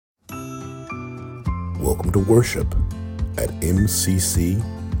Welcome to worship at MCC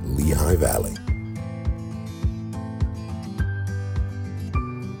Lehigh Valley.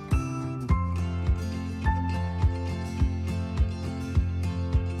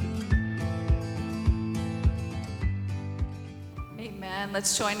 Amen.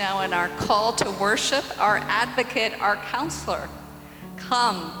 Let's join now in our call to worship, our advocate, our counselor.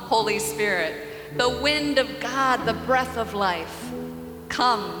 Come, Holy Spirit, the wind of God, the breath of life.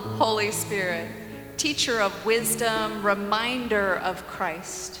 Come, Holy Spirit, teacher of wisdom, reminder of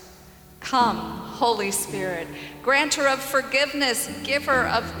Christ. Come, Holy Spirit, granter of forgiveness, giver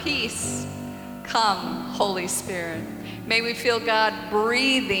of peace. Come, Holy Spirit. May we feel God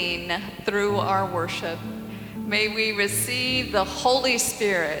breathing through our worship. May we receive the Holy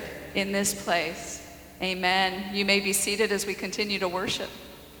Spirit in this place. Amen. You may be seated as we continue to worship.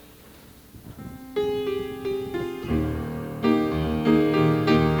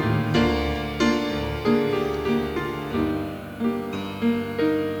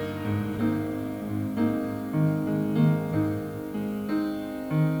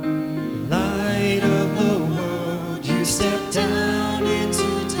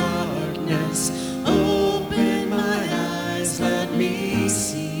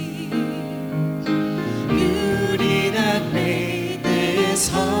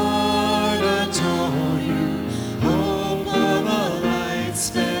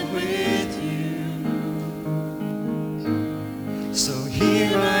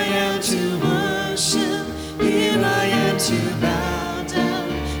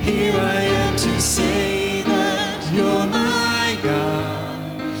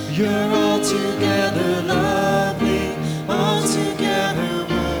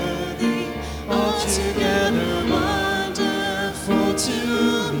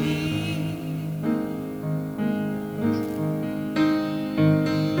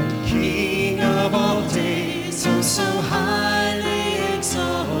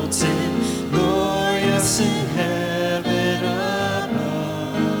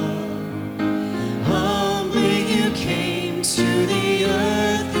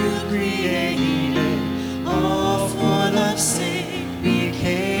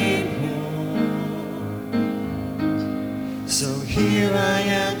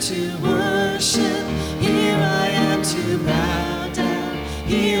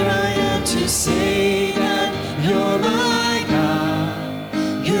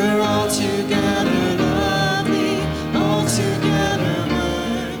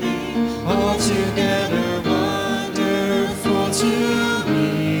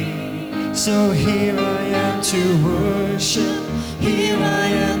 So here I am to worship, here I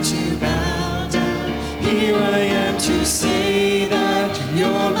am to bow down, here I am to say that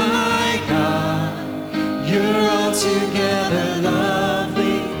you're my God. You're altogether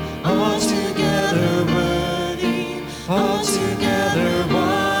lovely, altogether worthy, altogether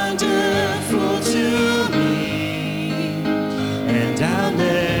wonderful to me. And I'll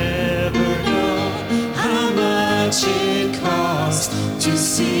never know how much it costs to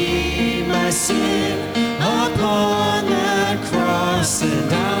see my sin upon that cross,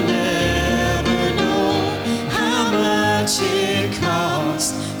 and I'll never know how much it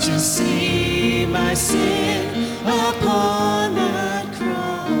costs to see my sin upon that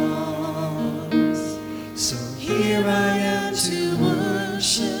cross. So here I am to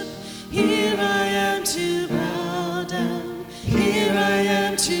worship, here I am to bow down, here I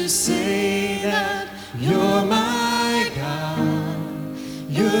am to say that you're my God.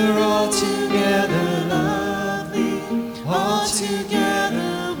 You're altogether lovely,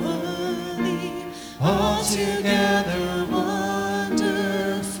 altogether worthy, altogether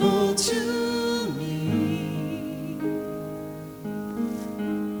wonderful to me.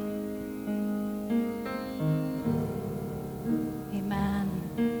 Amen.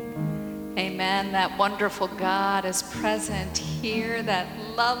 Amen. That wonderful God is present here. That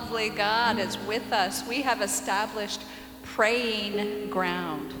lovely God is with us. We have established praying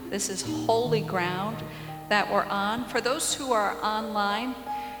ground. This is holy ground that we're on. For those who are online,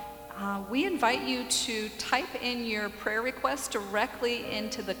 we invite you to type in your prayer requests directly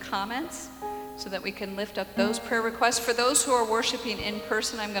into the comments so that we can lift up those prayer requests. For those who are worshiping in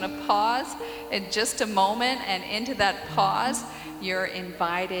person, I'm going to pause in just a moment, and into that pause, you're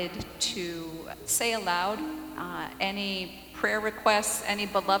invited to say aloud any prayer requests, any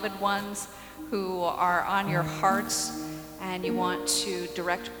beloved ones who are on your hearts and you want to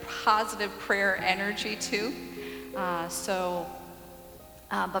direct positive prayer energy to. But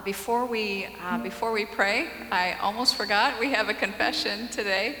before we pray, I almost forgot, we have a confession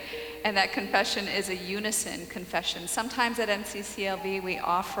today, and that confession is a unison confession. Sometimes at MCCLV we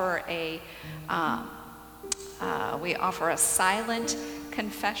offer a We offer a silent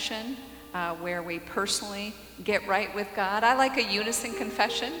confession where we personally get right with God. I like a unison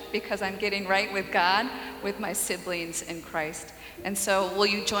confession because I'm getting right with God with my siblings in Christ. And so will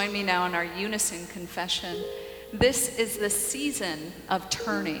you join me now in our unison confession? This is the season of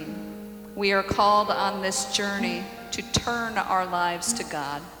turning. We are called on this journey to turn our lives to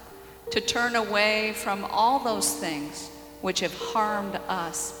God, to turn away from all those things which have harmed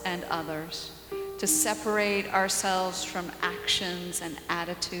us and others, to separate ourselves from actions and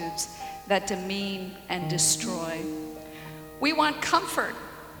attitudes that demean and destroy. We want comfort,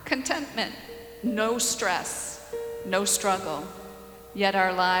 contentment, no stress, no struggle. Yet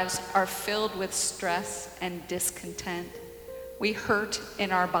our lives are filled with stress and discontent. We hurt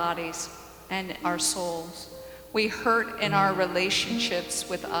in our bodies and our souls. We hurt in our relationships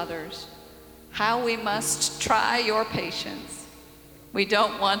with others. How we must try your patience. We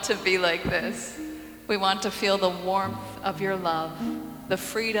don't want to be like this. We want to feel the warmth of your love, the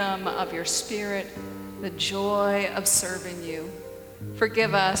freedom of your spirit, the joy of serving you.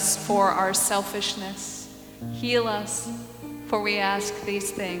 Forgive us for our selfishness. Heal us, for we ask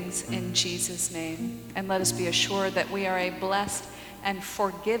these things in Jesus' name. And let us be assured that we are a blessed and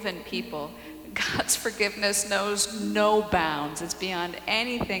forgiven people. God's forgiveness knows no bounds. It's beyond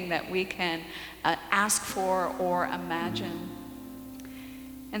anything that we can ask for or imagine.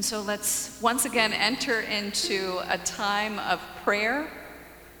 And so let's once again enter into a time of prayer.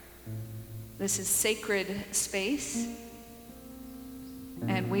 This is sacred space,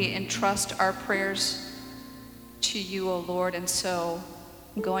 and we entrust our prayers to you, O Lord. And so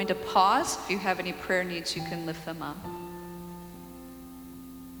I'm going to pause. If you have any prayer needs, you can lift them up.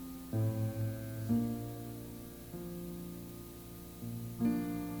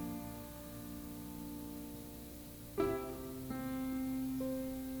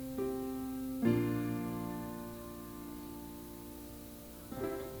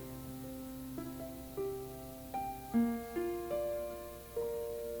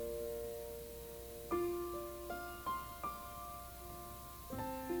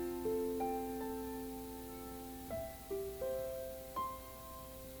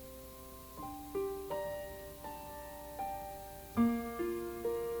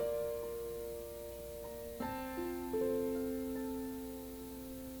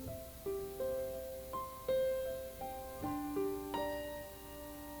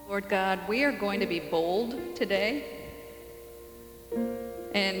 Lord God, we are going to be bold today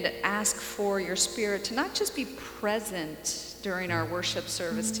and ask for your Spirit to not just be present during our worship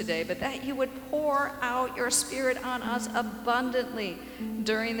service today, but that you would pour out your Spirit on us abundantly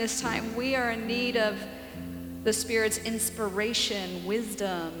during this time. We are in need of the Spirit's inspiration,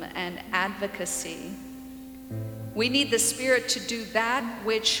 wisdom, and advocacy. We need the Spirit to do that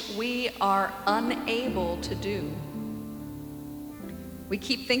which we are unable to do. We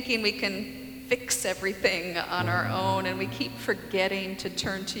keep thinking we can fix everything on our own, and we keep forgetting to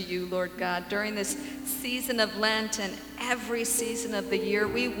turn to you, Lord God. During this season of Lent and every season of the year,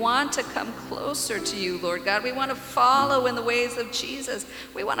 we want to come closer to you, Lord God. We want to follow in the ways of Jesus.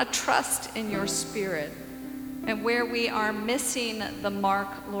 We want to trust in your Spirit. And where we are missing the mark,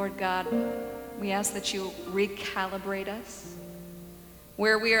 Lord God, we ask that you recalibrate us.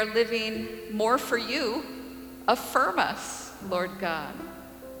 Where we are living more for you, affirm us, Lord God.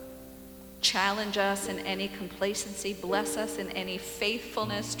 Challenge us in any complacency. Bless us in any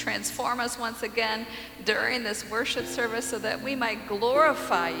faithfulness. Transform us once again during this worship service so that we might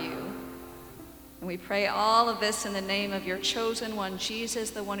glorify you. And we pray all of this in the name of your chosen one, Jesus,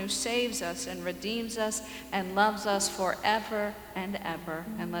 the one who saves us and redeems us and loves us forever and ever.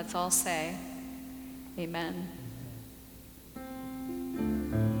 And let's all say, amen.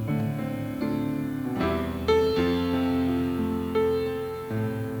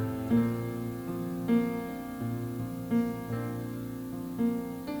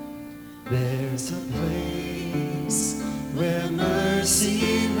 There's a place where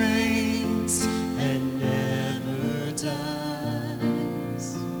mercy reigns and never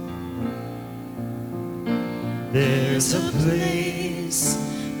dies. There's a place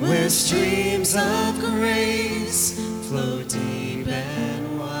where streams of grace flow deep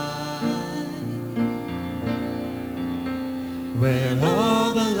and wide, where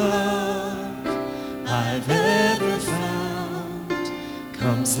all the love I've ever found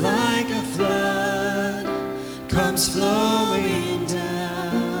comes like a flood, comes flowing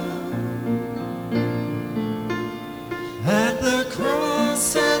down. At the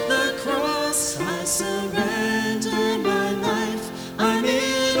cross, I surrender my life. I'm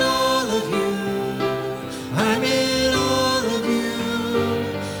in all of you. I'm in all of you.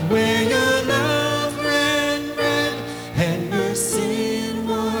 Where your love reigns.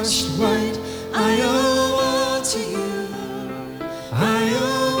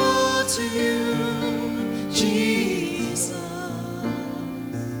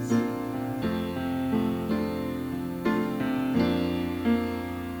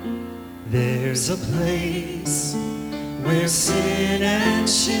 There's a place where sin and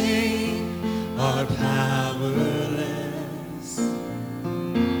shame are powerless,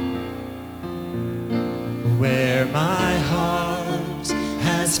 where my heart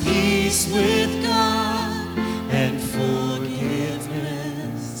has peace with God and forgiveness,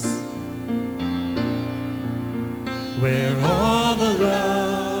 where all the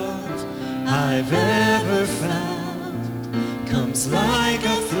love I've ever found comes like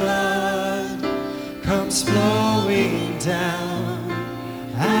a flood, comes flowing down.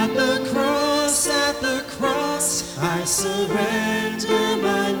 At the cross, I surrender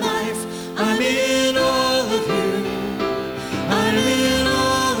my life. I'm in all of you. I'm in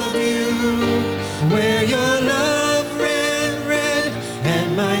all of you. Where your love ran red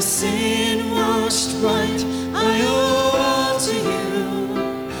and my sin washed white, I owe all to you.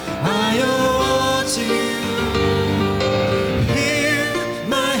 I owe all to you. Here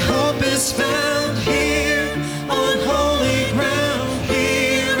my hope is found, here on holy ground.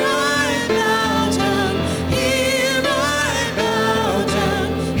 Here I bow down, here I bow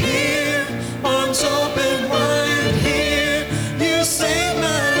down. Here, arms open wide, here you save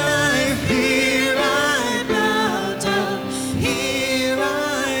my life. Here I bow down, here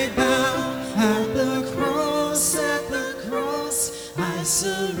I bow. At the cross, I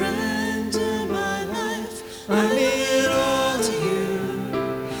surrender my life. I'm in all to you.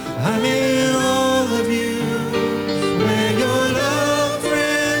 I'm in all of you. Where your love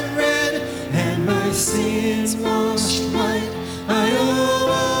ran red and my sins washed white, I owe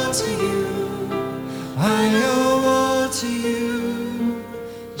all to you. I owe all to you,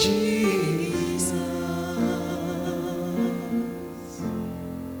 Jesus.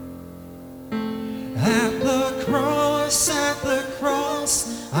 At the cross,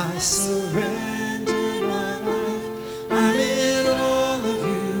 I surrender my life. I'm in all of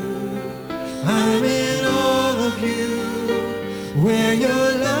you. I'm in all of you. Where your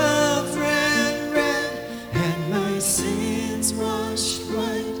love ran red and my sins washed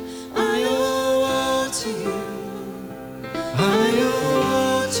white, I owe all to you. I owe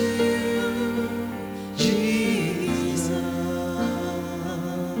all to you, Jesus.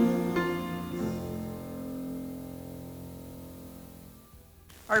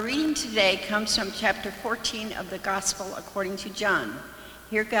 Our reading today comes from chapter 14 of the Gospel according to John.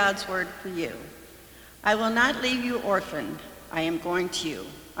 Hear God's word for you. I will not leave you orphaned. I am coming to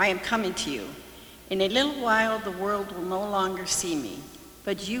you. In a little while the world will no longer see me,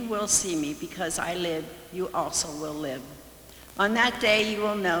 but you will see me because I live, you also will live. On that day you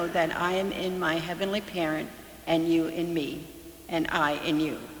will know that I am in my heavenly parent, and you in me, and I in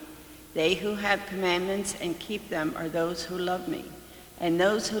you. They who have commandments and keep them are those who love me. And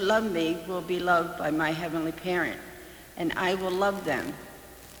those who love me will be loved by my heavenly parent, and I will love them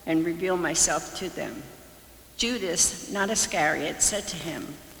and reveal myself to them. Judas, not Iscariot, said to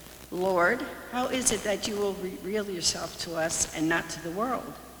him, Lord, how is it that you will reveal yourself to us and not to the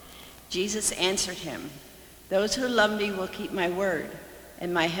world? Jesus answered him, those who love me will keep my word,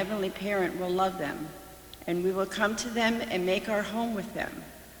 and my heavenly parent will love them, and we will come to them and make our home with them.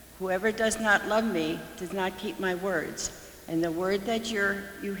 Whoever does not love me does not keep my words. And the word that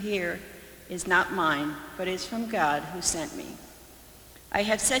you hear is not mine, but is from God who sent me. I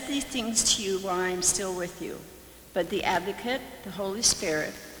have said these things to you while I am still with you. But the advocate, the Holy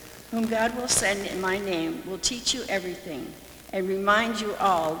Spirit, whom God will send in my name, will teach you everything and remind you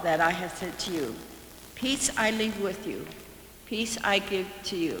all that I have said to you. Peace I leave with you. Peace I give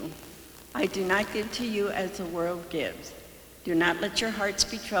to you. I do not give to you as the world gives. Do not let your hearts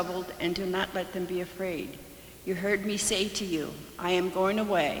be troubled, and do not let them be afraid. You heard me say to you, I am going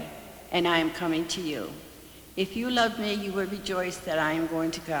away, and I am coming to you. If you love me, you will rejoice that I am going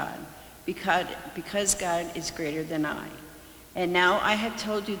to God, because God is greater than I. And now I have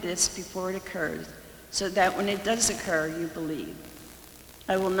told you this before it occurs, so that when it does occur, you believe.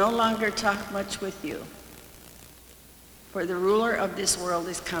 I will no longer talk much with you, for the ruler of this world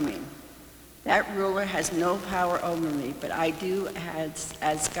is coming. That ruler has no power over me, but I do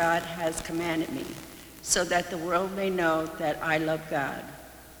as God has commanded me, so that the world may know that I love God.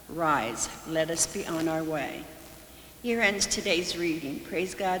 Rise, let us be on our way. Here ends today's reading.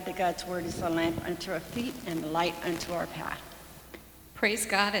 Praise God that God's word is a lamp unto our feet and a light unto our path. Praise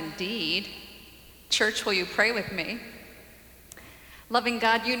God indeed. Church, will you pray with me? Loving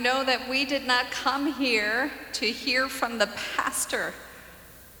God, you know that we did not come here to hear from the pastor.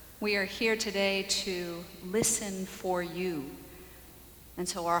 We are here today to listen for you. And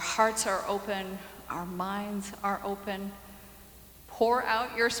so our hearts are open, our minds are open. Pour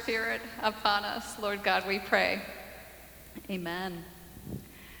out your Spirit upon us, Lord God, we pray. Amen.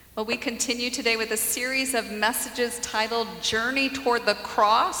 Well, we continue today with a series of messages titled Journey Toward the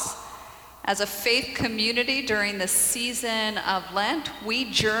Cross. As a faith community during the season of Lent,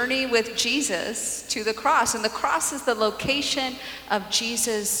 we journey with Jesus to the cross. And the cross is the location of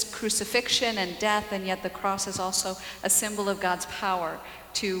Jesus' crucifixion and death, and yet the cross is also a symbol of God's power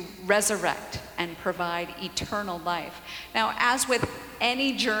to resurrect and provide eternal life. Now, as with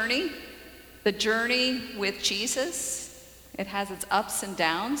any journey, the journey with Jesus, it has its ups and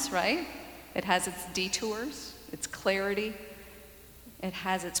downs, right? It has its detours, its clarity, it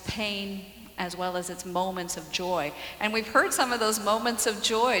has its pain, as well as its moments of joy. And we've heard some of those moments of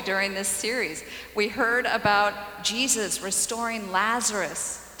joy during this series. We heard about Jesus restoring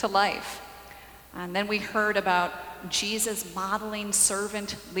Lazarus to life. And then we heard about Jesus modeling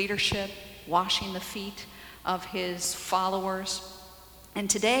servant leadership, washing the feet of his followers. And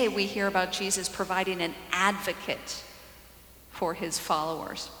today we hear about Jesus providing an advocate for his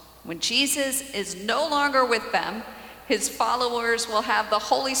followers. When Jesus is no longer with them, his followers will have the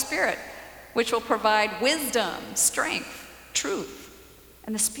Holy Spirit, which will provide wisdom, strength, truth.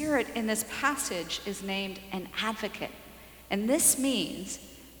 And the Spirit in this passage is named an advocate. And this means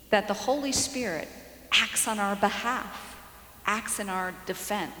that the Holy Spirit acts on our behalf, acts in our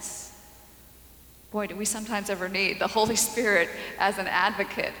defense. Boy, do we sometimes ever need the Holy Spirit as an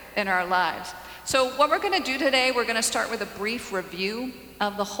advocate in our lives. So what we're going to do today, we're going to start with a brief review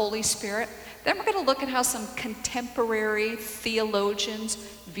of the Holy Spirit. Then we're going to look at how some contemporary theologians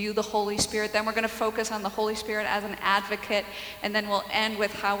view the Holy Spirit. Then we're going to focus on the Holy Spirit as an advocate. And then we'll end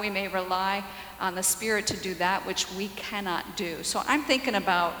with how we may rely on the Spirit to do that which we cannot do. So I'm thinking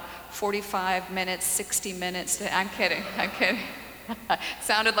about 45 minutes, 60 minutes. I'm kidding.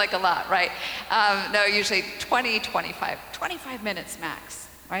 Sounded like a lot, right? No, usually 25 minutes max,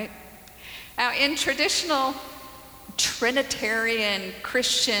 right? Now, in traditional Trinitarian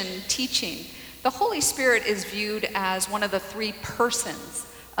Christian teaching, the Holy Spirit is viewed as one of the three persons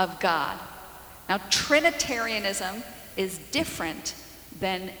of God. Now, Trinitarianism is different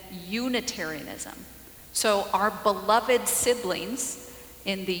than Unitarianism. So our beloved siblings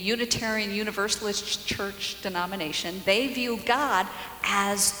in the Unitarian Universalist Church denomination, they view God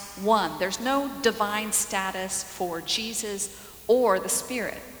as one. There's no divine status for Jesus or the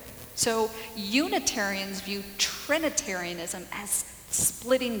Spirit. So Unitarians view Trinitarianism as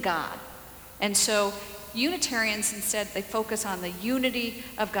splitting God. And so Unitarians instead, they focus on the unity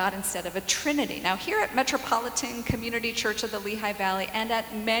of God instead of a Trinity. Now here at Metropolitan Community Church of the Lehigh Valley and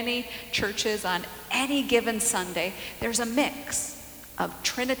at many churches on any given Sunday, there's a mix of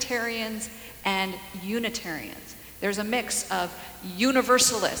Trinitarians and Unitarians. There's a mix of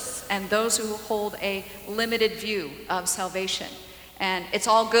Universalists and those who hold a limited view of salvation. And it's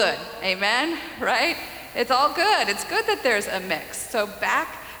all good, amen, right? It's all good. It's good that there's a mix. So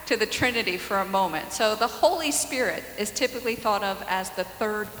back to the Trinity for a moment. So the Holy Spirit is typically thought of as the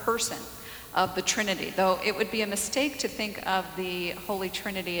third person of the Trinity, though it would be a mistake to think of the Holy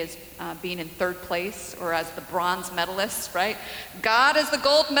Trinity as being in third place or as the bronze medalists, right? God is the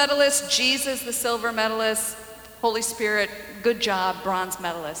gold medalist, Jesus the silver medalist, Holy Spirit, good job, bronze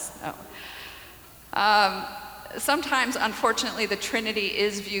medalist. No. Sometimes, unfortunately, the Trinity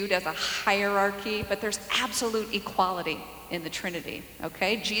is viewed as a hierarchy, but there's absolute equality in the Trinity,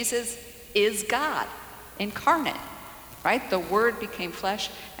 okay? Jesus is God incarnate, right? The Word became flesh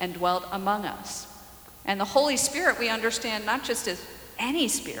and dwelt among us. And the Holy Spirit, we understand not just as any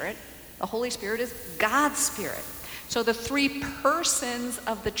spirit, the Holy Spirit is God's Spirit. So the three persons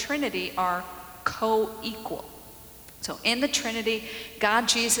of the Trinity are co-equal. So in the Trinity, God,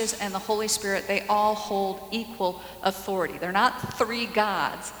 Jesus, and the Holy Spirit, they all hold equal authority. They're not three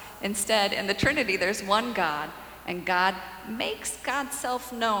gods. Instead, in the Trinity, there's one God, and God makes God's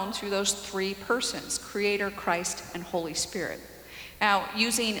self known through those three persons, Creator, Christ, and Holy Spirit. Now,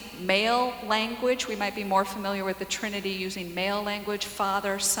 using male language, we might be more familiar with the Trinity using male language,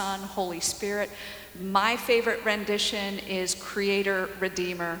 Father, Son, Holy Spirit. My favorite rendition is Creator,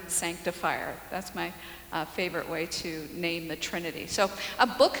 Redeemer, Sanctifier. That's my favorite way to name the Trinity. So a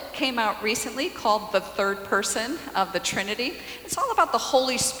book came out recently called The Third Person of the Trinity. It's all about the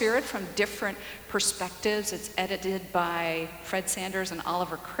Holy Spirit from different perspectives. It's edited by Fred Sanders and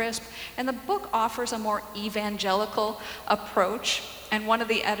Oliver Crisp. And the book offers a more evangelical approach. And one of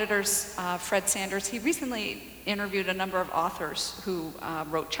the editors, Fred Sanders, he recently interviewed a number of authors who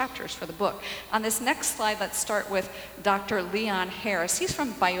wrote chapters for the book. On this next slide, let's start with Dr. Leon Harris. He's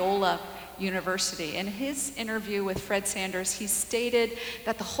from Biola University. In his interview with Fred Sanders, he stated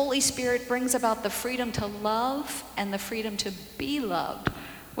that the Holy Spirit brings about the freedom to love and the freedom to be loved,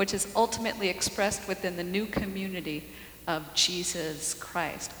 which is ultimately expressed within the new community of Jesus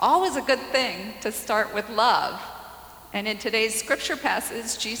Christ. Always a good thing to start with love. And in today's scripture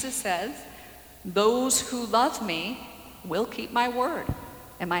passage, Jesus says, "Those who love me will keep my word,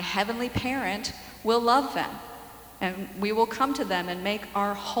 and my heavenly parent will love them. And we will come to them and make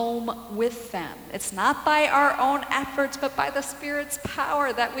our home with them." It's not by our own efforts, but by the Spirit's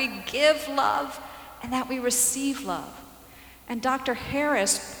power that we give love and that we receive love. And Dr.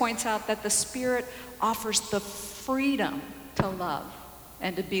 Harris points out that the Spirit offers the freedom to love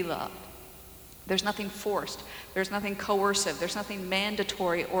and to be loved. There's nothing forced. There's nothing coercive. There's nothing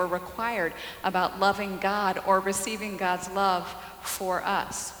mandatory or required about loving God or receiving God's love for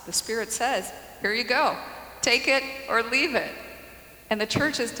us. The Spirit says, here you go. Take it or leave it. And the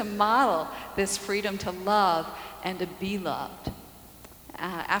church is to model this freedom to love and to be loved.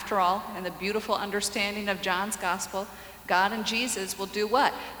 After all, in the beautiful understanding of John's gospel, God and Jesus will do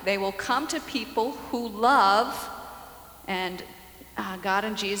what? They will come to people who love, and God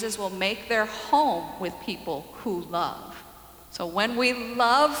and Jesus will make their home with people who love. So when we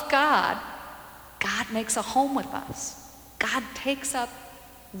love God, God makes a home with us. God takes up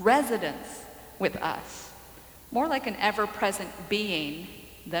residence with us. More like an ever-present being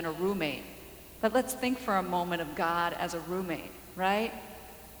than a roommate. But let's think for a moment of God as a roommate, right?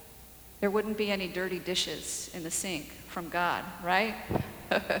 There wouldn't be any dirty dishes in the sink from God, right?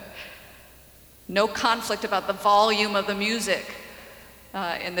 No conflict about the volume of the music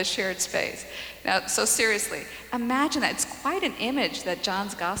in the shared space. Now, so seriously, imagine that. It's quite an image that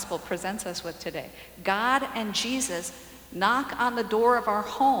John's gospel presents us with today. God and Jesus knock on the door of our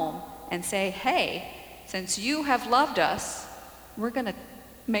home and say, hey, since you have loved us, we're going to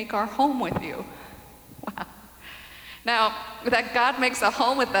make our home with you. Wow. Now, that God makes a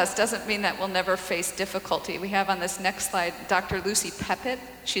home with us doesn't mean that we'll never face difficulty. We have on this next slide Dr. Lucy Peppett.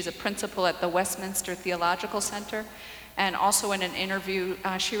 She's a principal at the Westminster Theological Center. And also in an interview,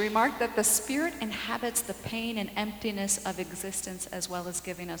 she remarked that the Spirit inhabits the pain and emptiness of existence as well as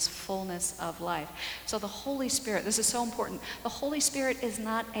giving us fullness of life. So the Holy Spirit, this is so important, the Holy Spirit is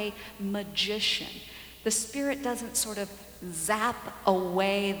not a magician. The Spirit doesn't sort of zap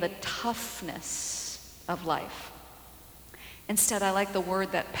away the toughness of life. Instead, I like the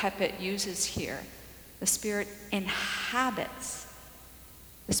word that Peppett uses here. The Spirit inhabits.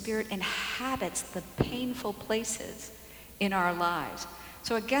 The Spirit inhabits the painful places in our lives.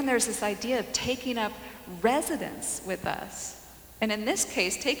 So again, there's this idea of taking up residence with us. And in this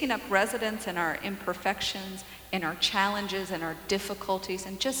case, taking up residence in our imperfections, in our challenges, in our difficulties,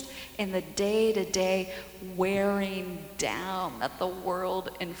 and just in the day-to-day wearing down that the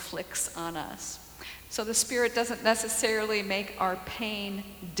world inflicts on us. So the Spirit doesn't necessarily make our pain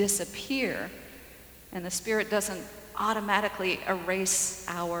disappear, and the Spirit doesn't automatically erase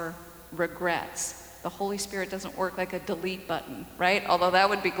our regrets. The Holy Spirit doesn't work like a delete button, right? Although that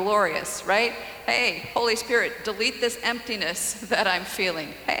would be glorious, right? Hey, Holy Spirit, delete this emptiness that I'm feeling.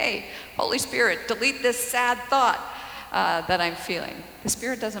 Hey, Holy Spirit, delete this sad thought that I'm feeling. The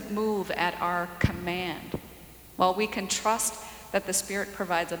Spirit doesn't move at our command. While we can trust that the Spirit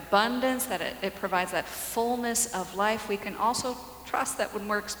provides abundance, that it provides that fullness of life, we can also trust that when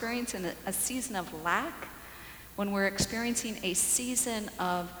we're experiencing a season of lack, when we're experiencing a season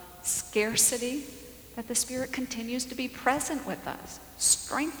of scarcity, that the Spirit continues to be present with us,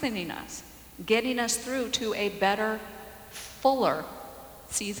 strengthening us, getting us through to a better, fuller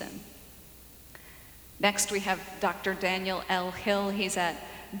season. Next, we have Dr. Daniel L. Hill. He's at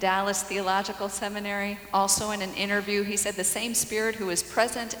Dallas Theological Seminary. Also in an interview, he said the same Spirit who is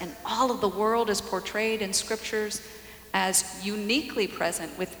present in all of the world is portrayed in scriptures as uniquely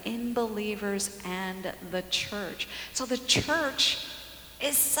present within believers and the church. So the church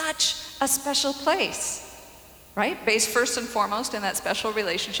is such a special place, right? Based first and foremost in that special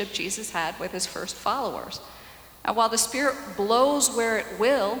relationship Jesus had with his first followers. Now, while the Spirit blows where it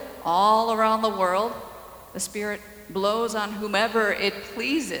will all around the world, the Spirit blows on whomever it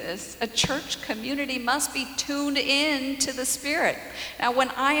pleases, a church community must be tuned in to the Spirit. Now, when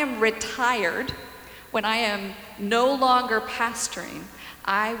I am retired, when I am no longer pastoring,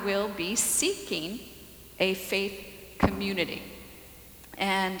 I will be seeking a faith community.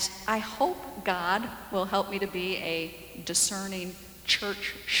 And I hope God will help me to be a discerning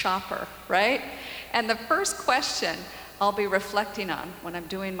church shopper, right? And the first question I'll be reflecting on when I'm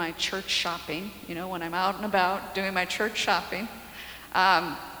doing my church shopping, when I'm out and about doing my church shopping,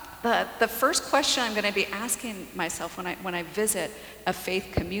 the first question I'm going to be asking myself when I visit a faith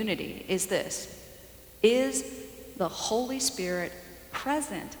community is this: is the Holy Spirit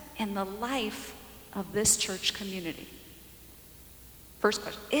present in the life of this church community? First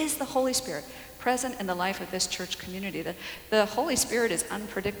question, is the Holy Spirit present in the life of this church community? The Holy Spirit is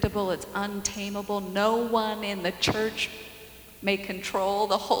unpredictable, it's untamable. No one in the church may control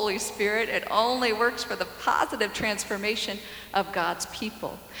the Holy Spirit. It only works for the positive transformation of God's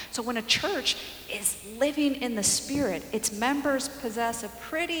people. So when a church is living in the Spirit, its members possess a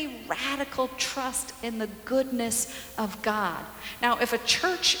pretty radical trust in the goodness of God. Now, if a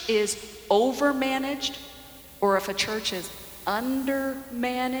church is overmanaged, or if a church is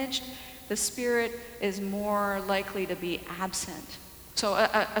undermanaged, the Spirit is more likely to be absent. So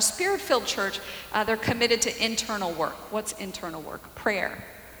a Spirit-filled church, they're committed to internal work. What's internal work? Prayer,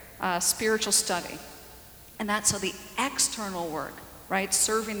 spiritual study. And that's so the external work, right,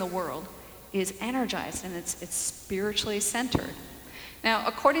 serving the world, is energized and it's spiritually centered. Now,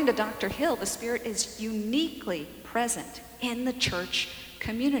 according to Dr. Hill, the Spirit is uniquely present in the church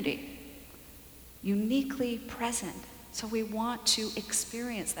community. Uniquely present. So we want to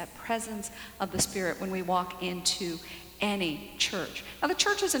experience that presence of the Spirit when we walk into any church. Now, the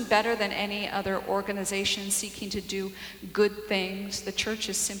church isn't better than any other organization seeking to do good things. The church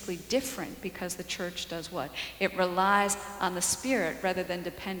is simply different because the church does what? It relies on the Spirit rather than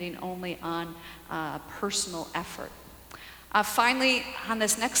depending only on personal effort. Finally, on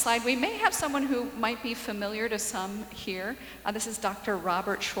this next slide, we may have someone who might be familiar to some here. This is Dr.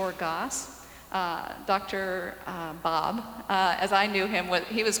 Robert Shore-Goss. Dr. Bob, as I knew him,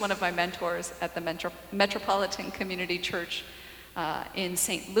 he was one of my mentors at the Metropolitan Community Church in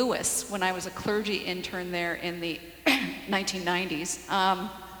St. Louis when I was a clergy intern there in the 1990s.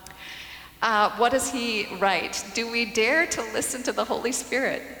 What does he write? Do we dare to listen to the Holy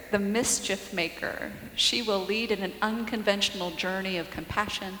Spirit, the mischief maker? She will lead in an unconventional journey of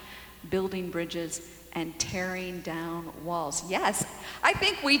compassion, building bridges, and tearing down walls. Yes, I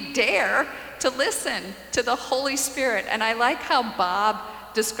think we dare to listen to the Holy Spirit. And I like how Bob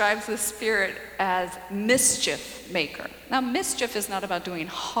describes the Spirit as mischief maker. Now, mischief is not about doing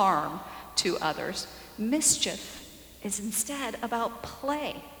harm to others. Mischief is instead about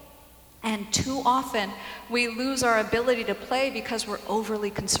play. And too often, we lose our ability to play because we're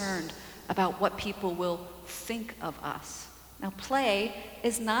overly concerned about what people will think of us. Now, play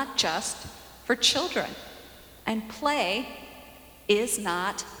is not just for children, and play is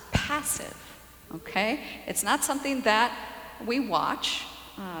not passive, okay? It's not something that we watch.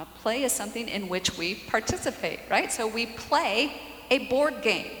 Play is something in which we participate, right? So we play a board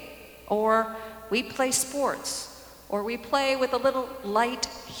game, or we play sports, or we play with a little light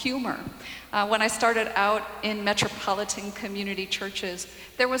humor. When I started out in metropolitan community churches,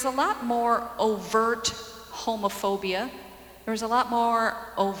 there was a lot more overt homophobia. There was a lot more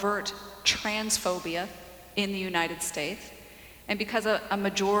overt transphobia in the United States. And because a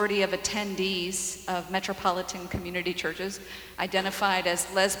majority of attendees of metropolitan community churches identified as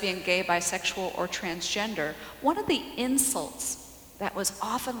lesbian, gay, bisexual, or transgender, one of the insults that was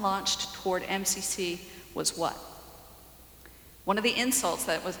often launched toward MCC was what? One of the insults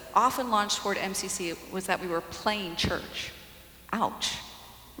that was often launched toward MCC was that we were playing church. Ouch,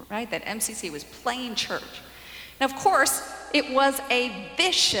 right? That MCC was playing church. Now, of course, it was a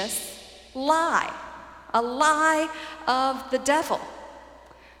vicious lie, a lie of the devil,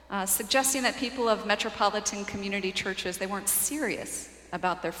 suggesting that people of metropolitan community churches, they weren't serious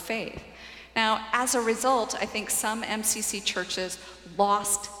about their faith. Now, as a result, I think some MCC churches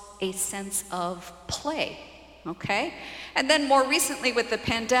lost a sense of play, okay? And then more recently with the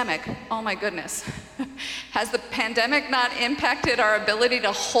pandemic, oh my goodness, has the pandemic not impacted our ability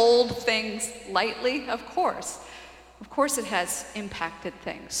to hold things lightly? Of course. Of course it has impacted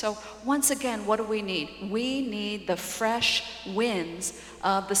things. So once again, what do we need? We need the fresh winds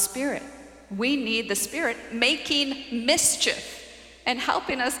of the Spirit. We need the Spirit making mischief and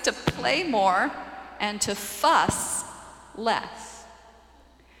helping us to play more and to fuss less.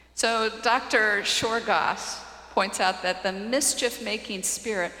 So Dr. Shore-Goss points out that the mischief-making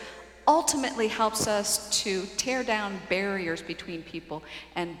spirit ultimately helps us to tear down barriers between people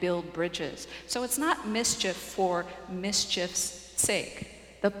and build bridges. So it's not mischief for mischief's sake.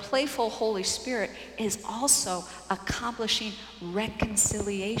 The playful Holy Spirit is also accomplishing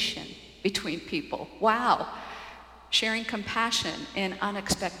reconciliation between people. Wow. Sharing compassion in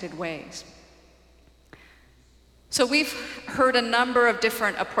unexpected ways. So we've heard a number of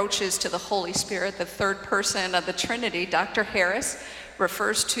different approaches to the Holy Spirit, the third person of the Trinity. Dr. Harris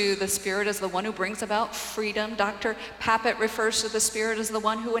refers to the Spirit as the one who brings about freedom. Dr. Pappett refers to the Spirit as the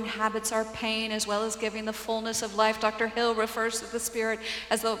one who inhabits our pain as well as giving the fullness of life. Dr. Hill refers to the Spirit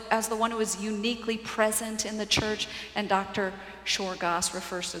as the one who is uniquely present in the church. And Dr. Shore-Goss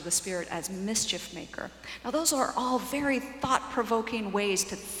refers to the Spirit as mischief maker. Now, those are all very thought-provoking ways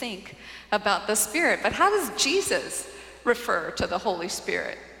to think about the Spirit. But how does Jesus refer to the Holy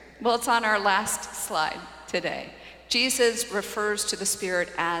Spirit? Well, it's on our last slide today. Jesus refers to the Spirit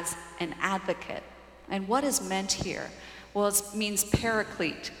as an advocate. And what is meant here? Well, it means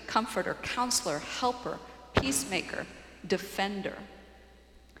paraclete, comforter, counselor, helper, peacemaker, defender.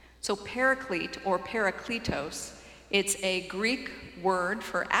 So paraclete or parakletos, it's a Greek word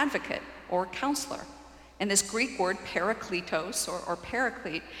for advocate or counselor. And this Greek word parakletos or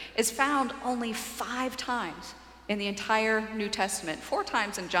paraclete is found only 5 times in the entire New Testament, 4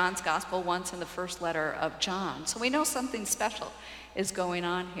 times in John's Gospel, once in the first letter of John. So we know something special is going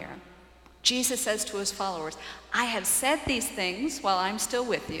on here. Jesus says to his followers, I have said these things while I'm still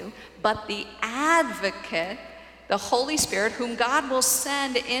with you, but the advocate, the Holy Spirit, whom God will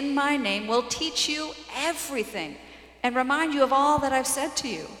send in my name, will teach you everything and remind you of all that I've said to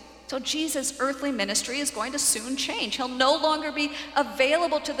you. So Jesus' earthly ministry is going to soon change. He'll no longer be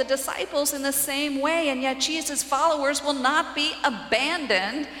available to the disciples in the same way, and yet Jesus' followers will not be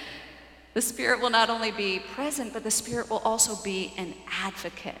abandoned. The Spirit will not only be present, but the Spirit will also be an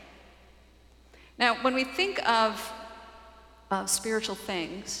advocate. Now, when we think of spiritual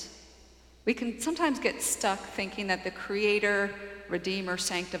things, we can sometimes get stuck thinking that the Creator, Redeemer,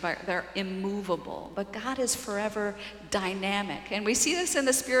 Sanctifier, they're immovable. But God is forever dynamic. And we see this in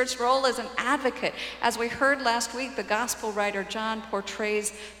the Spirit's role as an advocate. As we heard last week, the gospel writer John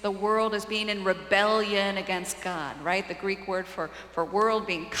portrays the world as being in rebellion against God, right? The Greek word for world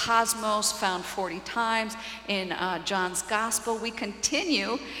being cosmos, found 40 times in John's gospel. We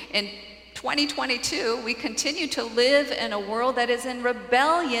continue in 2022, we continue to live in a world that is in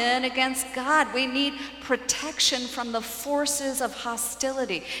rebellion against God. We need protection from the forces of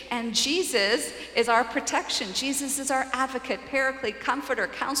hostility. And Jesus is our protection. Jesus is our advocate, paraclete, comforter,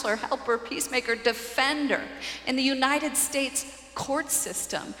 counselor, helper, peacemaker, defender. In the United States court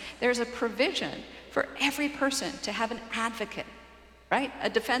system, there's a provision for every person to have an advocate, right? A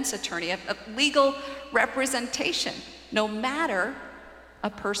defense attorney, a legal representation, no matter a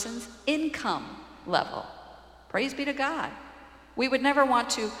person's income level. Praise be to God. We would never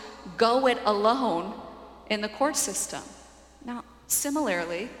want to go it alone in the court system. Now,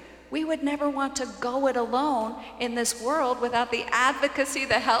 similarly, we would never want to go it alone in this world without the advocacy,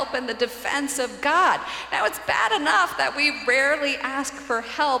 the help, and the defense of God. Now, it's bad enough that we rarely ask for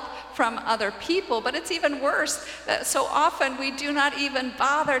help from other people, but it's even worse that so often we do not even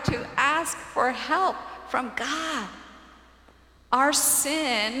bother to ask for help from God. Our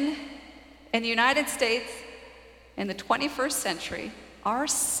sin in the United States in the 21st century, our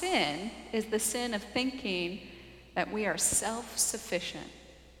sin is the sin of thinking that we are self-sufficient,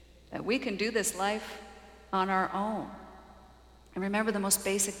 that we can do this life on our own. And remember the most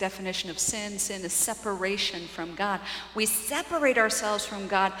basic definition of sin. Sin is separation from God. We separate ourselves from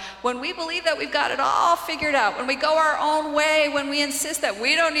God when we believe that we've got it all figured out, when we go our own way, when we insist that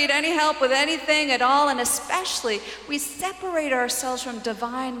we don't need any help with anything at all, and especially we separate ourselves from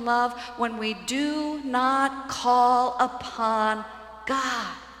divine love when we do not call upon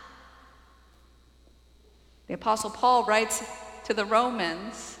God. The Apostle Paul writes to the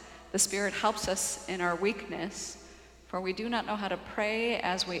Romans, the Spirit helps us in our weakness, for we do not know how to pray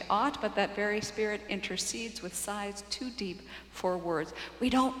as we ought, but that very Spirit intercedes with sighs too deep for words. We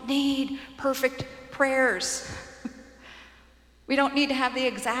don't need perfect prayers. We don't need to have the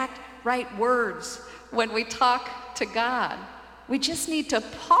exact right words when we talk to God. We just need to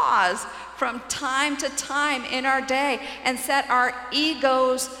pause from time to time in our day and set our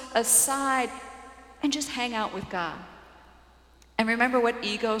egos aside and just hang out with God. And remember what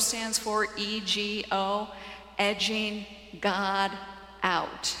ego stands for, E-G-O, edging God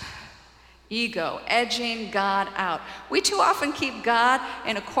out. Ego, edging God out. We too often keep God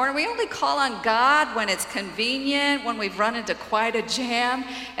in a corner. We only call on God when it's convenient, when we've run into quite a jam.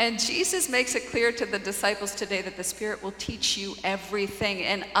 And Jesus makes it clear to the disciples today that the Spirit will teach you everything.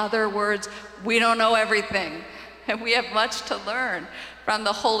 In other words, we don't know everything. And we have much to learn from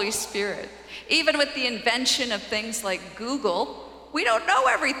the Holy Spirit. Even with the invention of things like Google, we don't know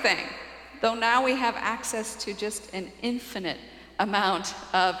everything. Though now we have access to just an infinite amount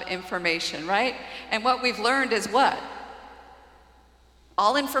of information, right? And what we've learned is what?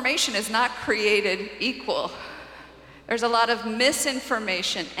 All information is not created equal. There's a lot of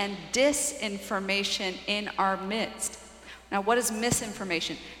misinformation and disinformation in our midst. Now, what is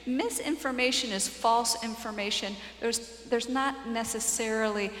misinformation? Misinformation is false information. There's not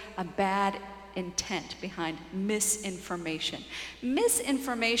necessarily a bad intent behind misinformation.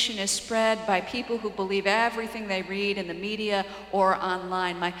 Misinformation is spread by people who believe everything they read in the media or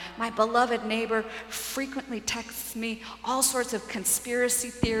online. My beloved neighbor frequently texts me all sorts of conspiracy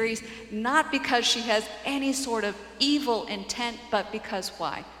theories, not because she has any sort of evil intent, but because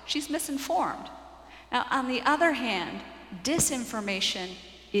why? She's misinformed. Now, on the other hand, disinformation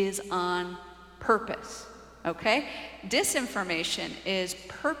is on purpose. Okay? Disinformation is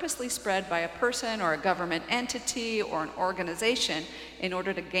purposely spread by a person or a government entity or an organization in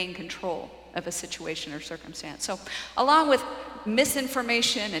order to gain control of a situation or circumstance. So, along with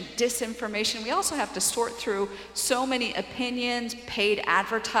misinformation and disinformation, we also have to sort through so many opinions, paid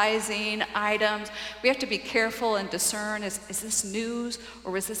advertising items. We have to be careful and discern, is this news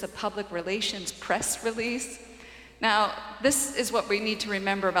or is this a public relations press release? Now, this is what we need to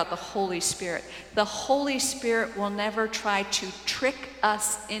remember about the Holy Spirit. The Holy Spirit will never try to trick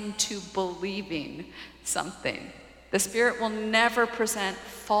us into believing something. The Spirit will never present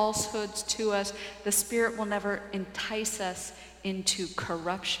falsehoods to us. The Spirit will never entice us into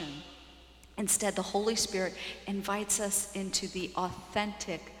corruption. Instead, the Holy Spirit invites us into the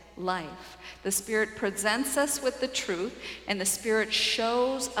authentic life. The Spirit presents us with the truth, and the Spirit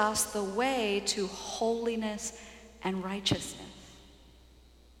shows us the way to holiness and righteousness.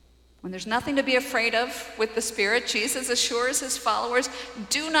 When there's nothing to be afraid of with the Spirit, Jesus assures his followers,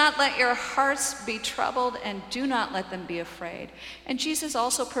 do not let your hearts be troubled and do not let them be afraid. And Jesus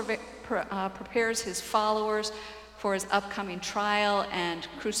also prepares his followers for his upcoming trial and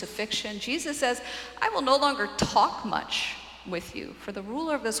crucifixion. Jesus says, I will no longer talk much with you, for the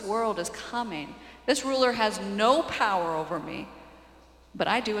ruler of this world is coming. This ruler has no power over me, but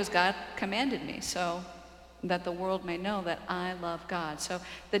I do as God commanded me, so that the world may know that I love God. So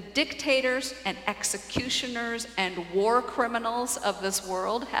the dictators and executioners and war criminals of this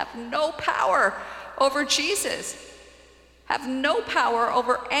world have no power over Jesus, have no power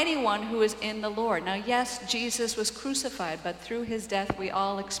over anyone who is in the Lord. Now, yes, Jesus was crucified, but through his death, we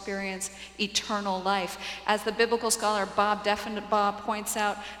all experience eternal life. As the biblical scholar Bob points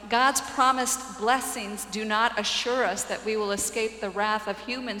out, God's promised blessings do not assure us that we will escape the wrath of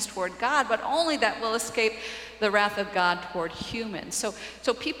humans toward God, but only that we'll escape the wrath of God toward humans.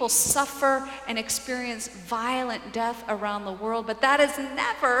 So people suffer and experience violent death around the world, but that is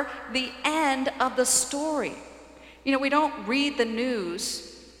never the end of the story. You know, we don't read the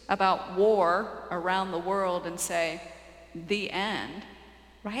news about war around the world and say, the end,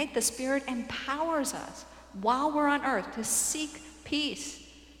 right? The Spirit empowers us while we're on earth to seek peace,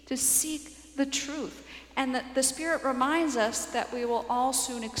 to seek the truth. And that the Spirit reminds us that we will all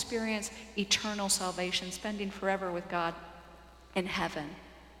soon experience eternal salvation, spending forever with God in heaven.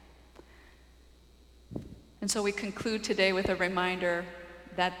 And so we conclude today with a reminder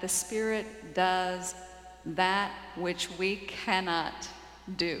that the Spirit does that which we cannot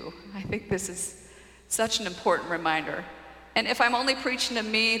do. I think this is such an important reminder. And if I'm only preaching to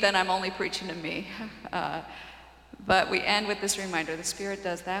me, then I'm only preaching to me. But we end with this reminder, the Spirit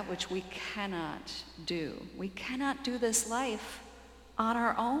does that which we cannot do. We cannot do this life on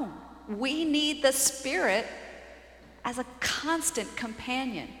our own. We need the Spirit as a constant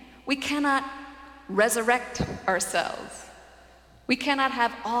companion. We cannot resurrect ourselves. We cannot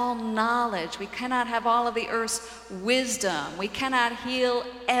have all knowledge. We cannot have all of the earth's wisdom. We cannot heal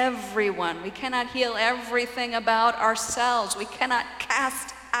everyone. We cannot heal everything about ourselves. We cannot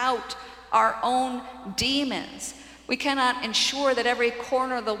cast out our own demons. We cannot ensure that every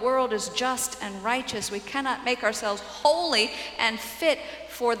corner of the world is just and righteous. We cannot make ourselves holy and fit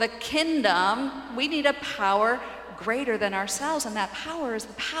for the kingdom. We need a power greater than ourselves, and that power is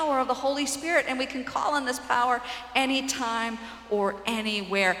the power of the Holy Spirit, and we can call on this power anytime or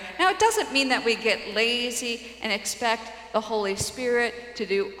anywhere. Now, it doesn't mean that we get lazy and expect the Holy Spirit to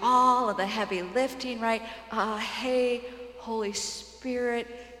do all of the heavy lifting, right? Hey, Holy Spirit,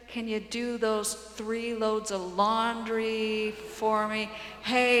 can you do those 3 loads of laundry for me?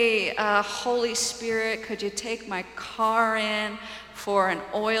 Hey, Holy Spirit, could you take my car in for an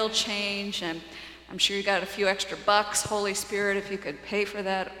oil change? And I'm sure you got a few extra bucks, Holy Spirit, if you could pay for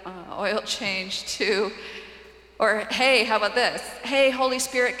that oil change too. Or, hey, how about this? Hey, Holy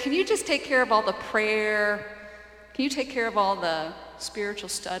Spirit, can you just take care of all the prayer? Can you take care of all the spiritual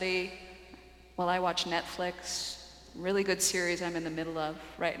study while I watch Netflix? Really good series I'm in the middle of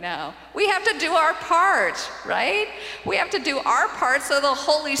right now. We have to do our part, right? We have to do our part so the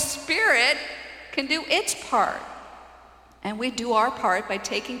Holy Spirit can do its part. And we do our part by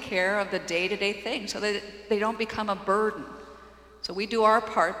taking care of the day-to-day things so that they don't become a burden So we do our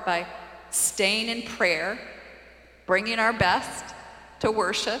part by staying in prayer, bringing our best to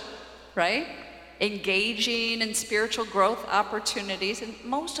worship, right? Engaging in spiritual growth opportunities. And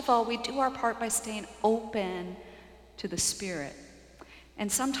most of all, we do our part by staying open to the Spirit.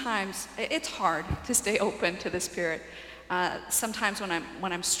 And sometimes it's hard to stay open to the Spirit. Sometimes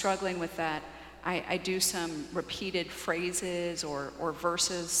when I'm struggling with that, I do some repeated phrases or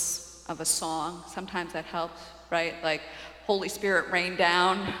verses of a song. Sometimes that helps, right? Like, Holy Spirit, rain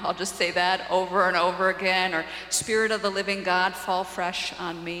down. I'll just say that over and over again. Or Spirit of the living God, fall fresh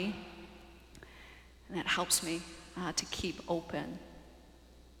on me. And that helps me to keep open.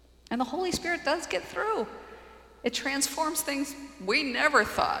 And the Holy Spirit does get through. It transforms things we never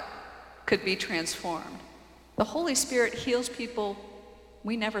thought could be transformed. The Holy Spirit heals people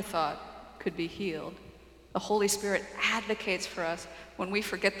we never thought could be healed. The Holy Spirit advocates for us when we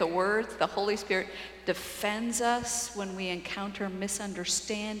forget the words. The Holy Spirit defends us when we encounter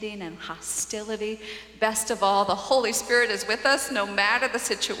misunderstanding and hostility. Best of all, the Holy Spirit is with us no matter the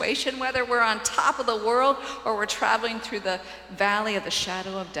situation, whether we're on top of the world or we're traveling through the valley of the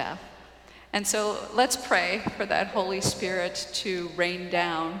shadow of death. And so let's pray for that Holy Spirit to rain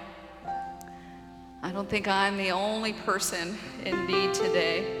down. I don't think I'm the only person in need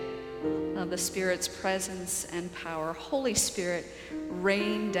today of the Spirit's presence and power. Holy Spirit,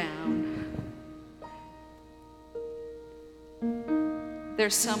 rain down.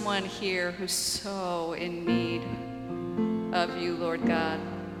 There's someone here who's so in need of you, Lord God,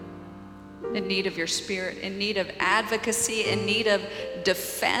 in need of your Spirit, in need of advocacy, in need of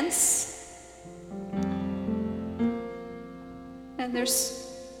defense. And there's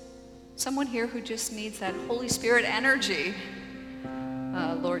someone here who just needs that Holy Spirit energy.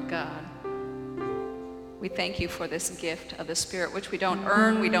 Lord God, we thank you for this gift of the Spirit, which we don't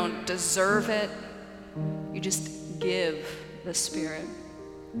earn, we don't deserve it. You just give the Spirit.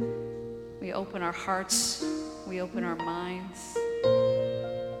 We open our hearts, we open our minds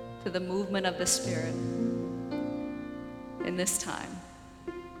to the movement of the Spirit in this time.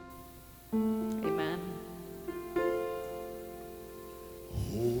 Amen.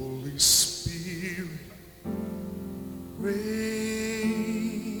 Holy Spirit, rain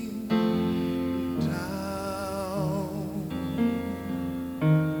down,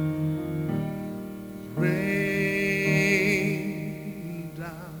 rain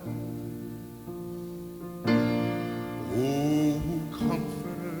down. Oh,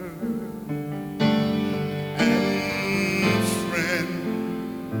 Comforter and friend,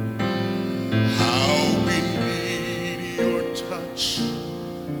 how we need your touch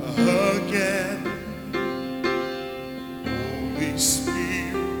again. Holy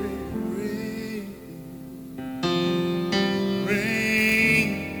Spirit,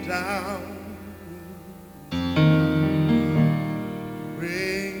 rain down,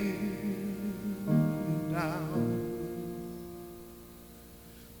 rain down.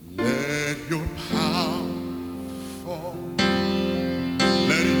 Let your power fall,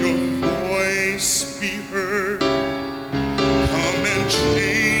 let your voice be heard. Come and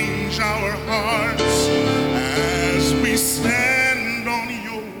change our hearts as we stand on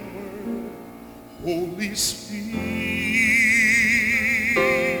your word. Holy Spirit,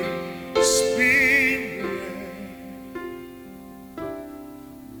 Spirit,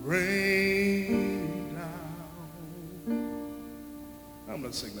 rain down. I'm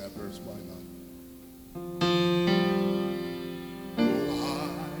going to sing that verse, why not? Oh, I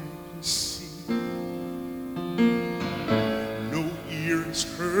can see, no ears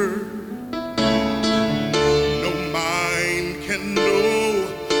heard, no mind can know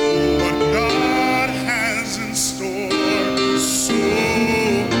what God has in store. So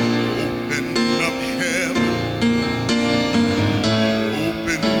open up heaven,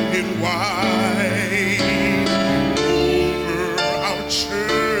 open it wide over our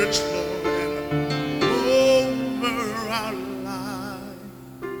church, Lord, and oh,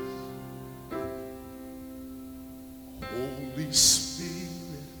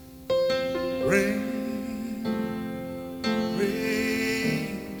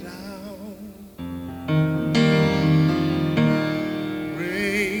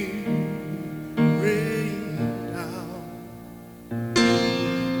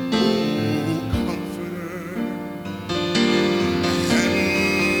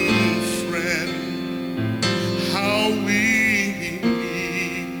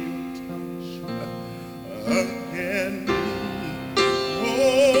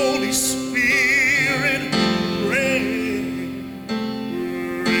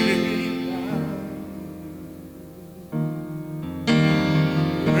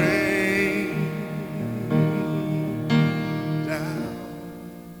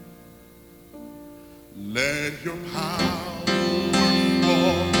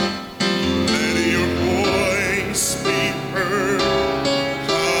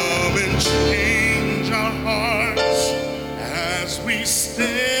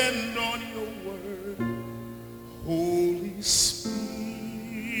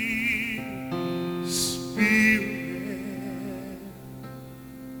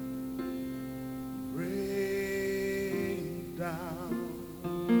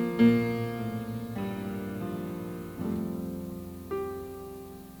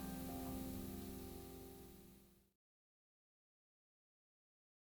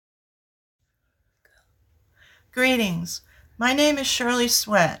 Greetings. My name is Shirley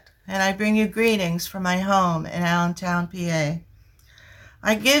Sweat, and I bring you greetings from my home in Allentown, PA.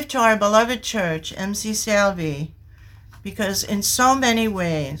 I give to our beloved church, MCCLV, because in so many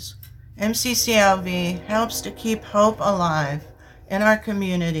ways, MCCLV helps to keep hope alive in our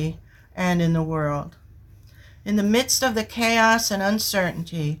community and in the world. In the midst of the chaos and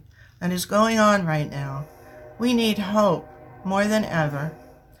uncertainty that is going on right now, we need hope more than ever.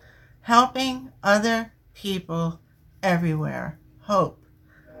 Helping other people everywhere, hope,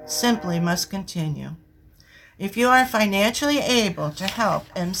 simply must continue. If you are financially able to help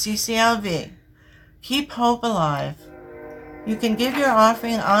MCCLV keep hope alive, you can give your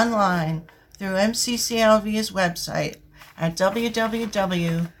offering online through MCCLV's website at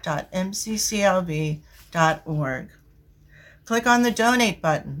www.mcclv.org. Click on the donate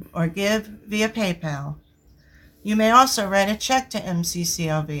button or give via PayPal. You may also write a check to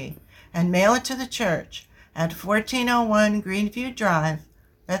MCCLV and mail it to the church at 1401 Greenview Drive,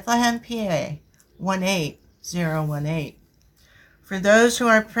 Bethlehem, PA 18018. For those who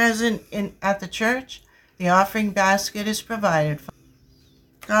are present at the church, the offering basket is provided for.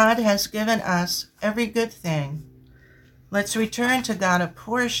 God has given us every good thing. Let's return to God a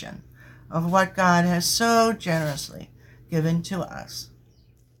portion of what God has so generously given to us.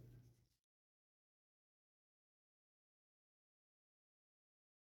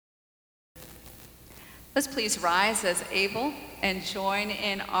 Let's please rise as able and join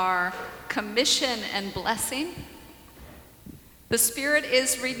in our commission and blessing. The Spirit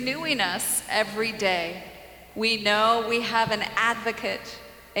is renewing us every day. We know we have an advocate,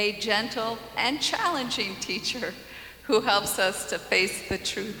 a gentle and challenging teacher who helps us to face the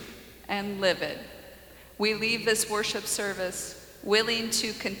truth and live it. We leave this worship service willing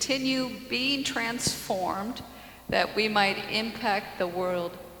to continue being transformed that we might impact the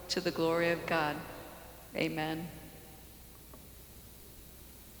world to the glory of God. Amen.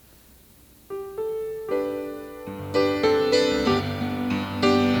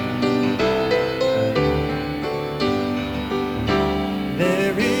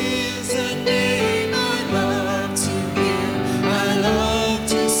 There is a name I love to hear. I love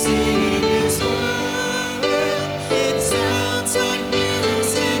to sing His word. It sounds like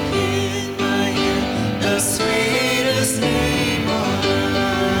music in my ear, the sweetest name on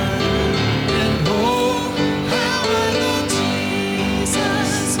earth. And oh, how I love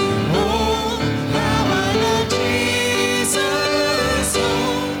Jesus. Oh, how I love Jesus.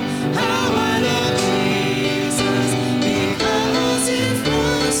 Oh, how I love Jesus. Because He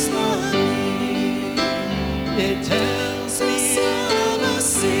first loved me. It tells me of a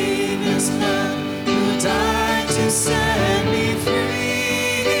Savior's blood who died to set me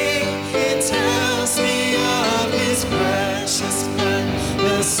free. It tells me of His precious blood,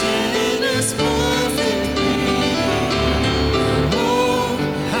 the sinner's perfect plea. Oh,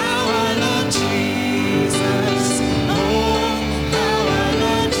 how I love Jesus. Oh, how I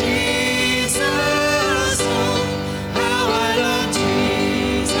love Jesus. Oh, how I love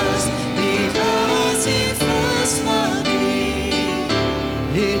Jesus. Because He first loved me.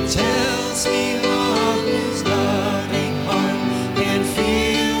 It tells me of His loving heart and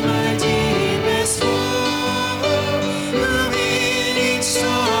feel my deepest woe. Who in each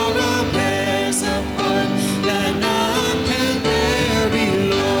sorrow bears a part that none can bear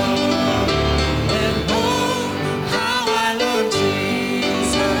below. And oh, how I love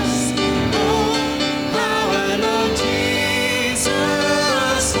Jesus. Oh, how I love Jesus.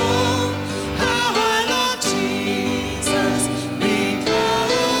 Oh, how I love Jesus.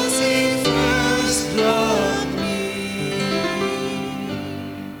 Because He first loved me.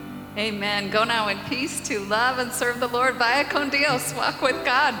 Amen. Go now in peace to love and serve the Lord. Vaya con Dios. Walk with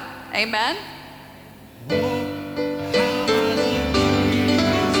God. Amen.